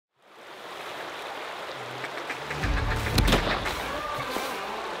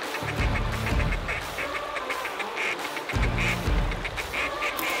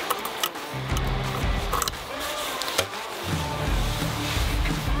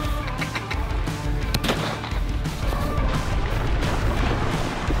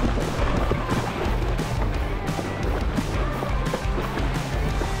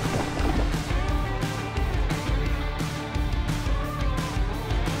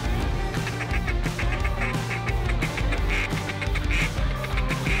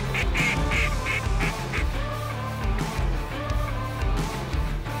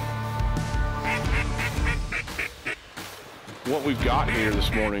what we've got here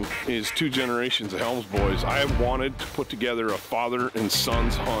this morning is two generations of Helms boys. I have wanted to put together a father and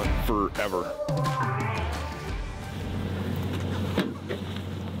son's hunt forever.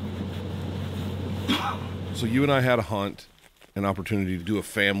 So you and I had a hunt, an opportunity to do a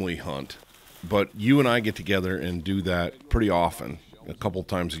family hunt, but you and I get together and do that pretty often, a couple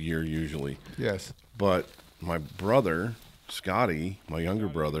times a year usually. Yes. But my brother, Scotty, my younger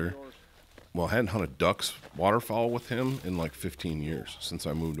brother, well, I hadn't hunted ducks, waterfowl with him in like 15 years since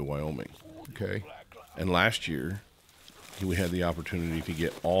I moved to Wyoming. Okay. And last year, we had the opportunity to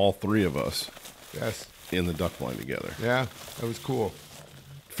get all three of us Yes. in the duck blind together. Yeah, that was cool.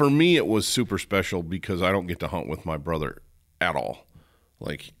 For me, it was super special because I don't get to hunt with my brother at all.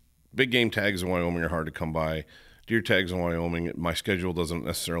 Like, big game tags in Wyoming are hard to come by. Deer tags in Wyoming, my schedule doesn't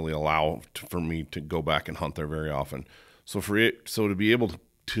necessarily allow for me to go back and hunt there very often. So to be able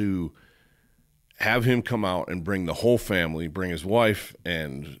to have him come out and bring the whole family, bring his wife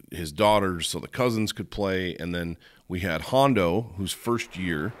and his daughters so the cousins could play. And then we had Hondo, whose first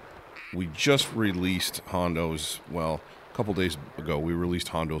year, we just released Hondo's, well, a couple days ago, we released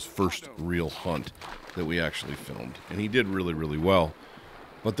Hondo's first real hunt that we actually filmed. And he did really, really well.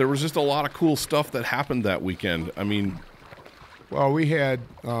 But there was just a lot of cool stuff that happened that weekend. I mean, well, we had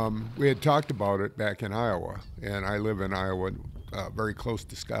talked about it back in Iowa, and I live in Iowa, very close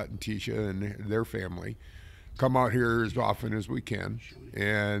to Scott and Tisha and their family. Come out here as often as we can,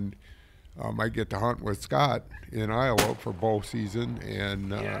 and I get to hunt with Scott in Iowa for bow season,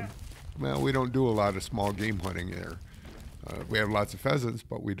 and well, we don't do a lot of small game hunting there. We have lots of pheasants,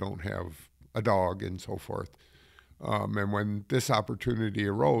 but we don't have a dog and so forth. And when this opportunity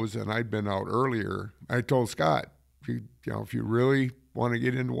arose, and I'd been out earlier, I told Scott, if you really want to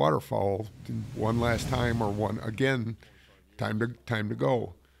get into waterfowl, one last time or one again, time to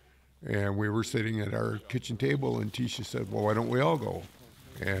go. And we were sitting at our kitchen table, and Tisha said, "Well, why don't we all go?"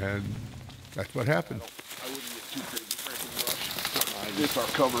 And that's what happened. I wouldn't get too crazy rush. It's our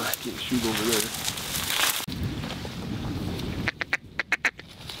cover. Can't shoot over there.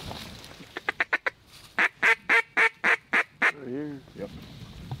 Right here. Yep.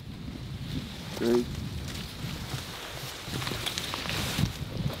 Great.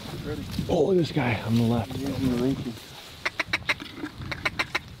 Ready. Oh, look at this guy on the left.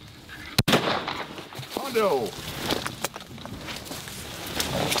 Hondo.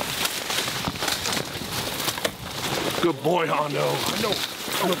 Good boy, Hondo. Hondo.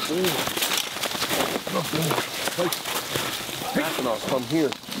 Good boy. Good boy. Hey. Hey. Come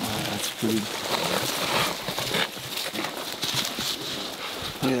here. Oh, that's pretty.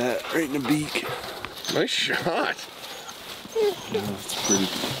 Look at that, right in the beak. Nice shot. Oh, that's pretty.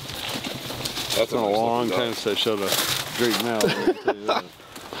 That's been a long time since I showed a straight mouth. I'll tell you that.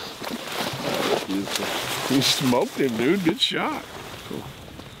 Beautiful. You smoked him, dude. Good shot. Cool.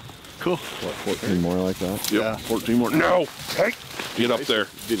 Cool. What, 14 more like that? Yep. Yeah. 14 more. No. Hey. Get up there.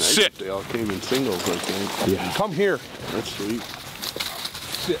 Nice. Sit. They all came in singles, I think. Yeah. Come here. That's sweet.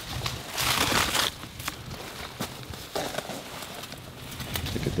 Sit.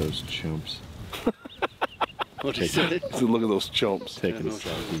 Look at those chumps. What'd you say? Look at those chumps. Taking a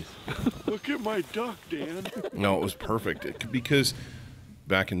selfies. Look at my duck, Dan. No, it was perfect because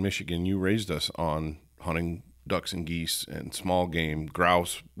back in Michigan, you raised us on hunting ducks and geese and small game,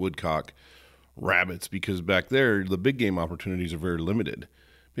 grouse, woodcock, rabbits, because back there, the big game opportunities are very limited.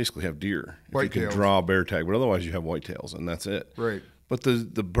 Basically have deer. If you can draw a bear tag, but otherwise you have whitetails, and that's it. Right. But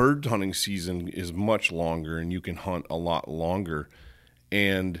the bird hunting season is much longer, and you can hunt a lot longer.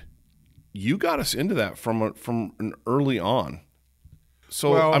 And you got us into that from an early on.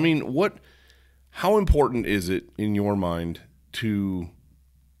 So, well, I mean, how important is it in your mind to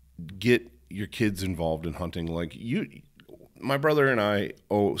get your kids involved in hunting? Like my brother and I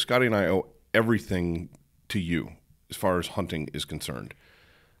Scotty and I owe everything to you as far as hunting is concerned,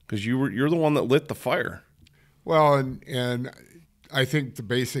 because you're the one that lit the fire. Well, and I think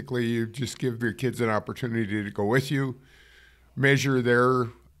basically you just give your kids an opportunity to go with you, measure their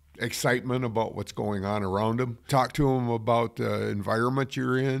excitement about what's going on around them, talk to them about the environment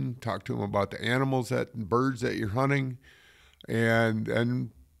you're in, talk to them about the animals and birds that you're hunting,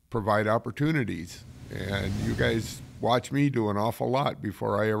 and provide opportunities. And you guys watch me do an awful lot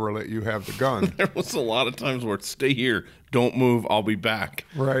before I ever let you have the gun. There was a lot of times where stay here, don't move, I'll be back.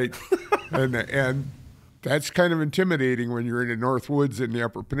 Right. and that's kind of intimidating when you're in the North Woods in the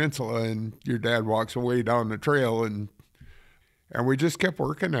Upper Peninsula and your dad walks away down the trail, and we just kept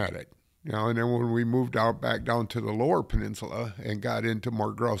working at it. And then when we moved back down to the Lower Peninsula and got into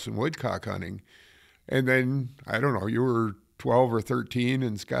more grouse and woodcock hunting, and then, I don't know, you were 12 or 13,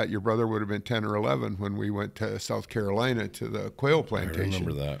 and Scott, your brother, would have been 10 or 11 when we went to South Carolina to the quail plantation. I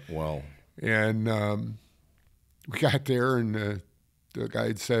remember that well. And we got there, and the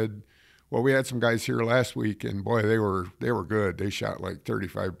guide said, well, we had some guys here last week, and boy, they were good. They shot like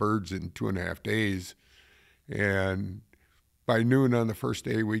 35 birds in 2.5 days. And by noon on the first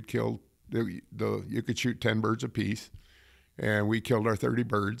day, we'd killed, you could shoot 10 birds apiece, and we killed our 30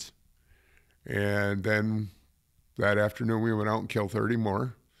 birds. And then that afternoon, we went out and killed 30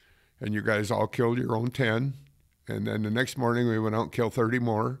 more, and you guys all killed your own 10. And then the next morning, we went out and killed 30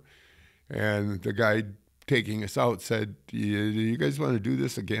 more, and the guide taking us out said, do you guys want to do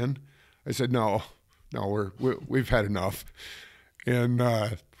this again? I said, no, we've had enough. And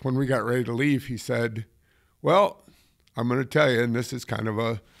when we got ready to leave, he said, well, I'm going to tell you, and this is kind of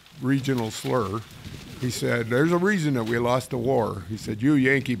a regional slur. He said, there's a reason that we lost the war. He said, you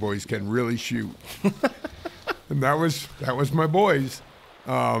Yankee boys can really shoot. And that was my boys.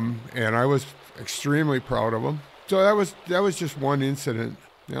 And I was extremely proud of them. So that was just one incident.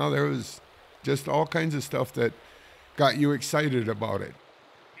 You know, there was just all kinds of stuff that got you excited about it.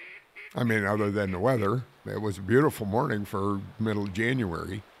 I mean, other than the weather, it was a beautiful morning for middle of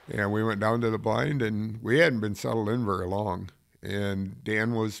January. And we went down to the blind, and we hadn't been settled in very long. And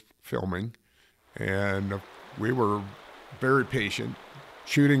Dan was filming, and we were very patient.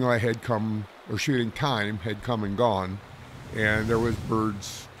 Shooting time had come and gone, and there was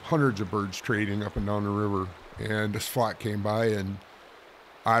birds, hundreds of birds trading up and down the river. And this flock came by, and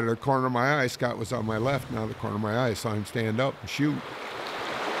out of the corner of my eye, Scott was on my left, and out of the corner of my eye, I saw him stand up and shoot.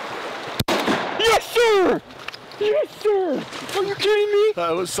 Yes, sir! Yes, sir! Are you kidding me?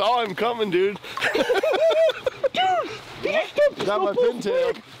 I saw him coming, dude. Dude! Got my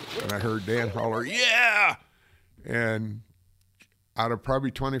pintail. And I heard Dan holler, yeah! And out of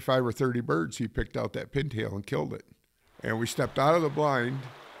probably 25 or 30 birds, he picked out that pintail and killed it. And we stepped out of the blind.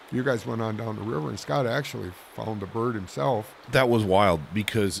 You guys went on down the river, and Scott actually found the bird himself. That was wild,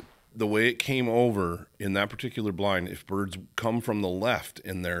 because the way it came over in that particular blind, if birds come from the left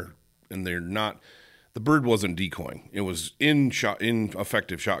and they're not, the bird wasn't decoying. It was in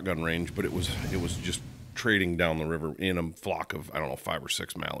effective shotgun range, but it was just trading down the river in a flock of, I don't know, 5 or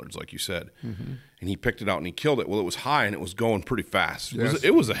 6 mallards, like you said. Mm-hmm. And he picked it out and he killed it. Well, it was high and it was going pretty fast. Yes.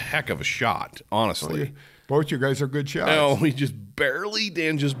 It was a heck of a shot, honestly. Oh, yeah. Both you guys are good shots. No,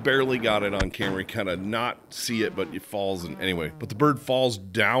 Dan just barely got it on camera. He kind of not see it, but it falls. And anyway, but the bird falls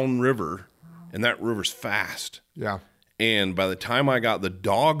down river, and that river's fast. Yeah. And by the time I got the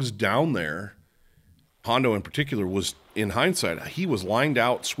dogs down there, Hondo in particular was, in hindsight, he was lined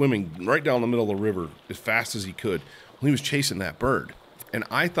out swimming right down the middle of the river as fast as he could when he was chasing that bird. And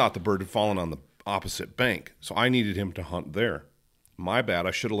I thought the bird had fallen on the opposite bank, so I needed him to hunt there. My bad.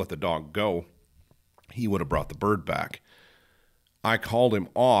 I should have let the dog go. He would have brought the bird back. I called him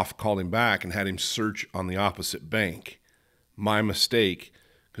back, and had him search on the opposite bank. My mistake,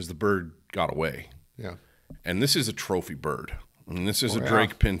 because the bird got away. Yeah. And this is a trophy bird. I mean, this is a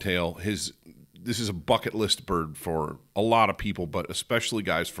Drake pintail. This is a bucket list bird for a lot of people, but especially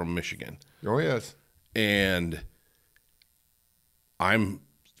guys from Michigan. Oh, yes. And I'm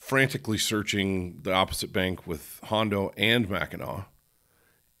frantically searching the opposite bank with Hondo and Mackinac,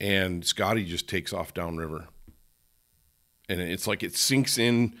 and Scotty just takes off downriver. And it's like it sinks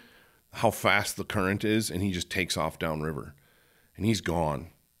in how fast the current is, and he just takes off downriver. And he's gone.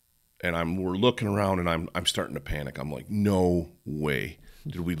 And we're looking around, and I'm starting to panic. I'm like, no way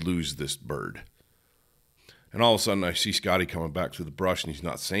did we lose this bird. And all of a sudden, I see Scotty coming back through the brush, and he's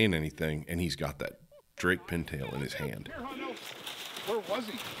not saying anything, and he's got that Drake pintail in his hand. Where was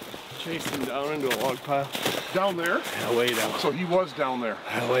he? Chased him down into a log pile. Down there? Yeah, way down. So he was down there.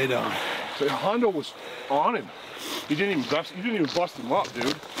 Yeah, way down. So Hondo was on him. You didn't even bust him up,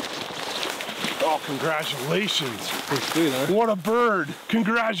 dude. Oh, congratulations. Pretty sweet, huh? What a bird.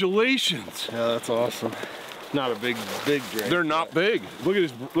 Congratulations. Yeah, that's awesome. Not a big Drake. They're not big. Look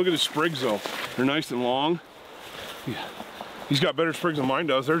at his sprigs though. They're nice and long. Yeah. He's got better sprigs than mine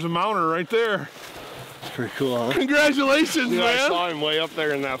does. There's a mounter right there. It's pretty cool, huh? Congratulations, man. I saw him way up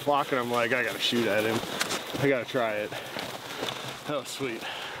there in that flock, and I'm like, I gotta shoot at him. I gotta try it. That was sweet.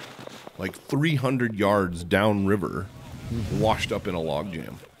 Like 300 yards downriver, washed up in a log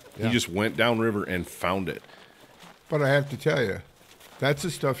jam. Yeah. He just went downriver and found it. But I have to tell you, that's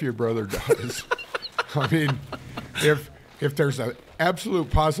the stuff your brother does. I mean, if there's an absolute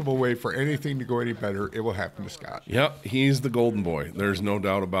possible way for anything to go any better, it will happen to Scott. Yep, he's the golden boy. There's no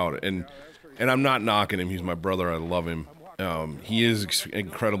doubt about it. And I'm not knocking him. He's my brother. I love him. He is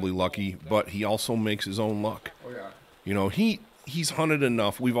incredibly lucky, but he also makes his own luck. Oh, yeah. You know, he's hunted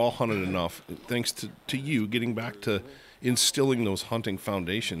enough. We've all hunted enough, thanks to you getting back to instilling those hunting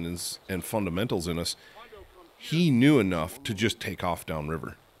foundations and fundamentals in us, he knew enough to just take off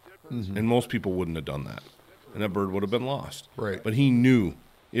downriver. And most people wouldn't have done that. And that bird would have been lost. Right. But he knew,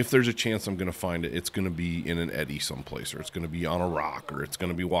 if there's a chance I'm going to find it, it's going to be in an eddy someplace, or it's going to be on a rock, or it's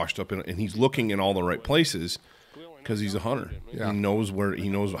going to be washed up in. And he's looking in all the right places because he's a hunter. Yeah. He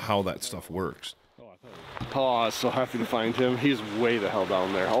knows how that stuff works. Oh, I was so happy to find him. He's way the hell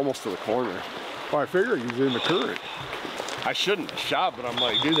down there, almost to the corner. Well, I figured he was in the current. I shouldn't have shot, but I'm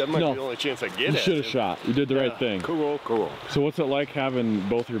like, dude, that might be the only chance I get You at should have him. shot. You did the right thing. Cool. So what's it like having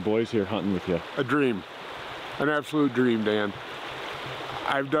both your boys here hunting with you? A dream, an absolute dream, Dan.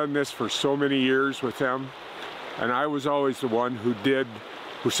 I've done this for so many years with them, and I was always the one who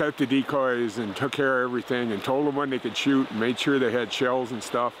set the decoys and took care of everything and told them when they could shoot and made sure they had shells and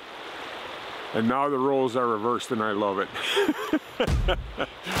stuff. And now the roles are reversed and I love it.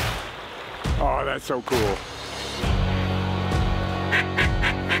 Oh, that's so cool.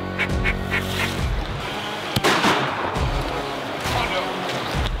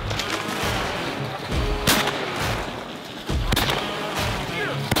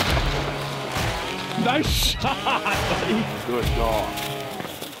 Nice shot, buddy. Good dog.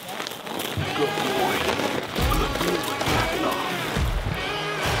 Good boy.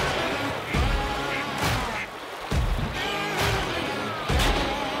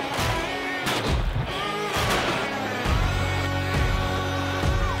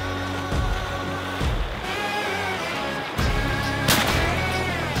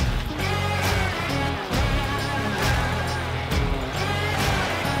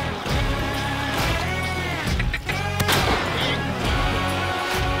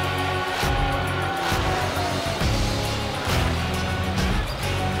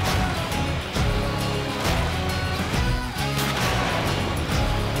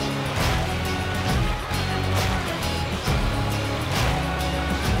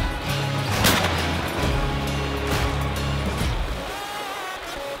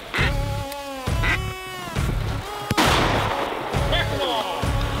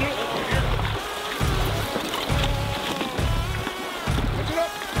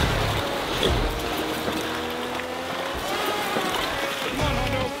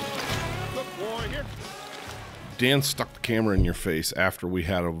 Dan stuck the camera in your face after we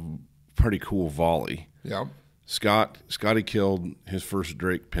had a pretty cool volley. Yep. Scotty killed his first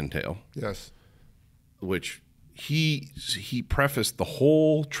Drake pintail, Yes. which he prefaced the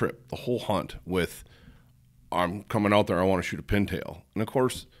whole trip, the whole hunt with, I'm coming out there, I want to shoot a pintail. And of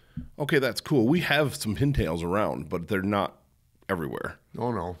course, okay, that's cool. We have some pintails around, but they're not everywhere.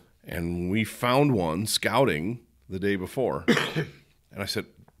 Oh, no. And we found one scouting the day before. And I said,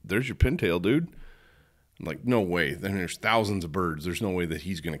 there's your pintail, dude. I'm like, no way. Then there's thousands of birds. There's no way that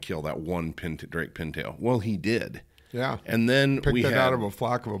he's going to kill that one Drake pintail. Well, he did. Yeah. And then Picked it out of a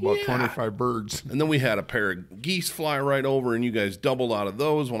flock of about 25 birds. And then we had a pair of geese fly right over, and you guys doubled out of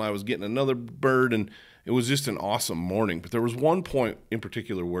those when I was getting another bird, and it was just an awesome morning. But there was one point in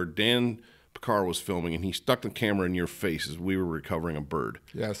particular where Dan Picard was filming, and he stuck the camera in your face as we were recovering a bird.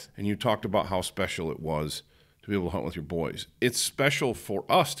 Yes. And you talked about how special it was to be able to hunt with your boys. It's special for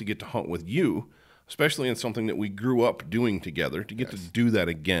us to get to hunt with you, especially in something that we grew up doing together. To get to do that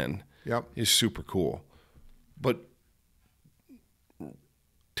again is super cool. But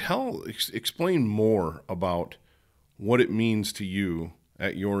explain more about what it means to you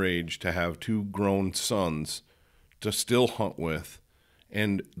at your age to have two grown sons to still hunt with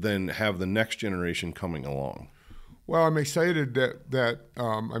and then have the next generation coming along. Well, I'm excited that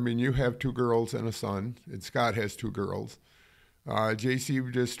I mean, you have two girls and a son, and Scott has two girls.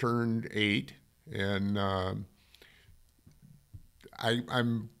 JC just turned 8, and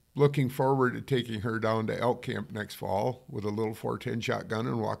I'm looking forward to taking her down to elk camp next fall with a little 410 shotgun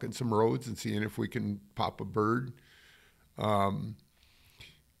and walking some roads and seeing if we can pop a bird. To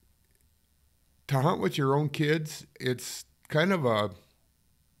hunt with your own kids, it's kind of a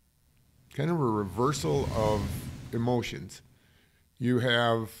reversal of emotions. You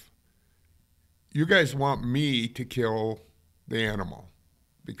guys want me to kill the animal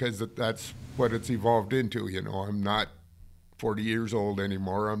because that's what it's evolved into. You know, I'm not 40 years old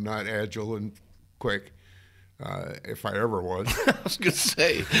anymore. I'm not agile and quick, if I ever was. I was going to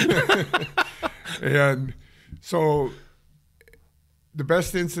say. And so the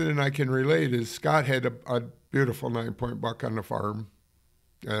best incident I can relate is Scott had a beautiful 9-point buck on the farm,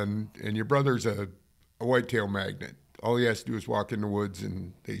 and your brother's a whitetail magnet. All he has to do is walk in the woods,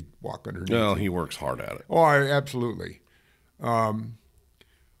 and they walk underneath. Well, him. he works hard at it. Oh, absolutely.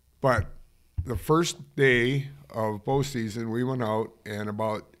 But the first day of bow season, we went out, and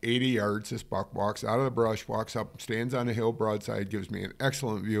about 80 yards, this buck walks out of the brush, walks up, stands on a hill broadside, gives me an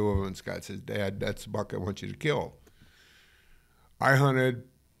excellent view of him, and Scott says, "Dad, that's the buck I want you to kill." I hunted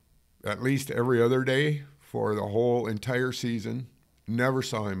at least every other day for the whole entire season, never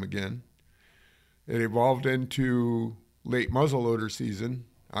saw him again. It evolved into late muzzleloader season.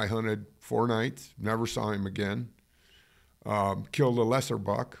 I hunted 4 nights, never saw him again. Killed a lesser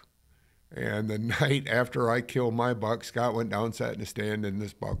buck. And the night after I killed my buck, Scott went down, sat in a stand, and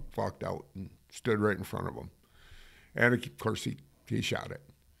this buck walked out and stood right in front of him. And of course, he shot it.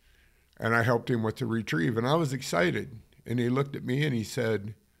 And I helped him with the retrieve, and I was excited. And he looked at me and he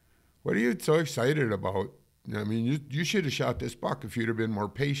said, "What are you so excited about? I mean, you should have shot this buck if you'd have been more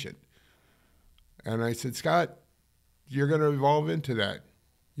patient." And I said, "Scott, you're going to evolve into that.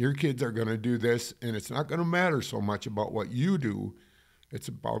 Your kids are going to do this, and it's not going to matter so much about what you do. It's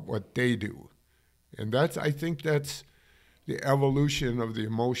about what they do." And I think that's the evolution of the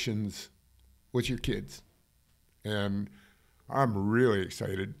emotions with your kids. And I'm really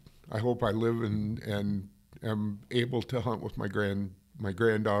excited. I hope I live and am able to hunt with my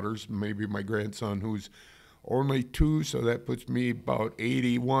granddaughters, maybe my grandson, who's only 2, so that puts me about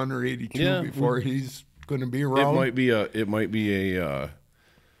 81 or 82 before he's going to be around. It might be a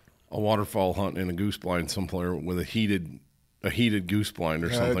waterfowl hunt in a goose blind somewhere with a heated goose blind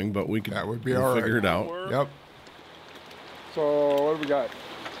or something, but that would be all right. Figure it out. Yep. So what do we got?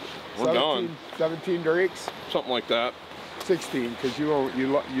 We're done. 17 drakes? Something like that. 16, because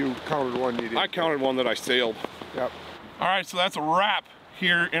you counted one you didn't. I counted one that I sailed. Yep. All right, so that's a wrap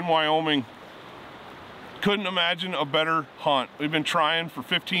here in Wyoming. Couldn't imagine a better hunt. We've been trying for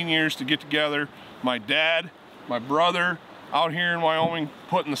 15 years to get together. My dad, my brother, out here in Wyoming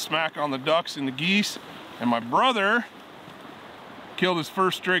putting the smack on the ducks and the geese, and my brother killed his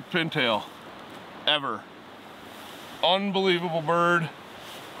first drake pintail ever. Unbelievable bird.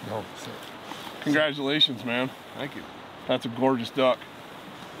 No, congratulations, man. Thank you. That's a gorgeous duck.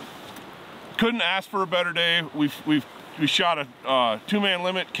 Couldn't ask for a better day. We shot a 2-man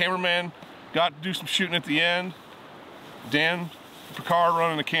limit. Cameraman got to do some shooting at the end. Dan Picard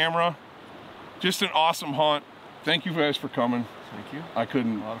running the camera. Just an awesome hunt. Thank you guys for coming. Thank you. I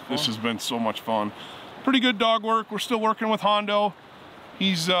couldn't. This has been so much fun. Pretty good dog work. We're still working with Hondo.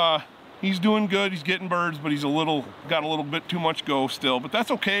 He's doing good. He's getting birds, but he's got a little bit too much go still. But that's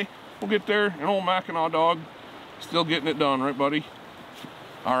okay. We'll get there. An old Mackinaw dog, still getting it done, right, buddy?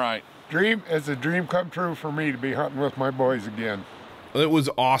 All right. It's a dream come true for me to be hunting with my boys again. It was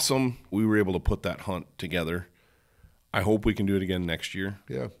awesome. We were able to put that hunt together. I hope we can do it again next year.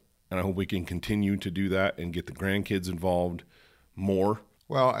 Yeah. And I hope we can continue to do that and get the grandkids involved more.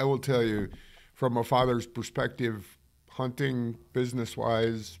 Well, I will tell you, from a father's perspective, hunting,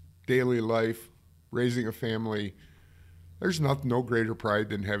 business-wise, daily life, raising a family, there's no greater pride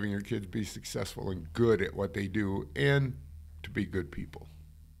than having your kids be successful and good at what they do and to be good people.